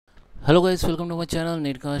Hello guys, welcome to my channel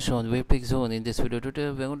Netcash on Webtech Zone. In this video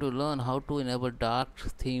tutorial we are going to learn how to enable dark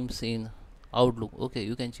themes in Outlook. Okay,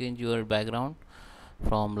 you can change your background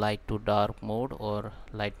from light to dark mode or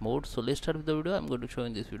light mode. So let's start with the video. I'm going to show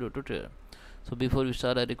in this video tutorial. So before we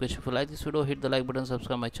start, I request you to like this video, hit the like button,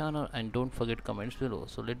 subscribe my channel, and don't forget comments below.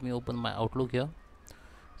 So let me open my Outlook here.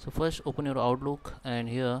 So first open your Outlook, and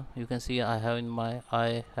here you can see I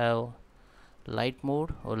have light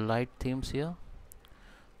mode or light themes here.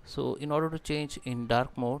 So in order to change in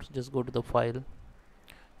dark mode, just go to the file.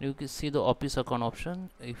 You can see the office account option.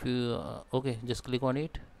 If you okay, just click on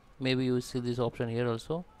it. Maybe you will see this option here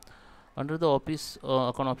also. Under the office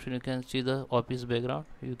account option, you can see the office background.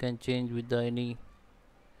 You can change with the any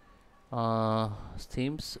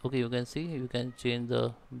themes. Okay, you can see you can change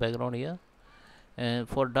the background here. And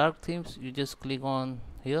for dark themes, you just click on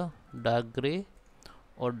here, dark gray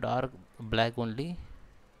or dark black only.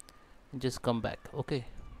 Just come back. Okay,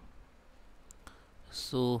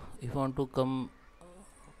 so if you want to come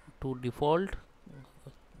to default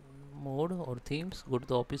mode or themes, go to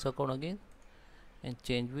the office account again and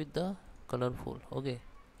change with the colorful. Okay,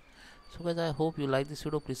 so guys, I hope you like this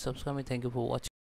video. Please subscribe me. Thank you for watching.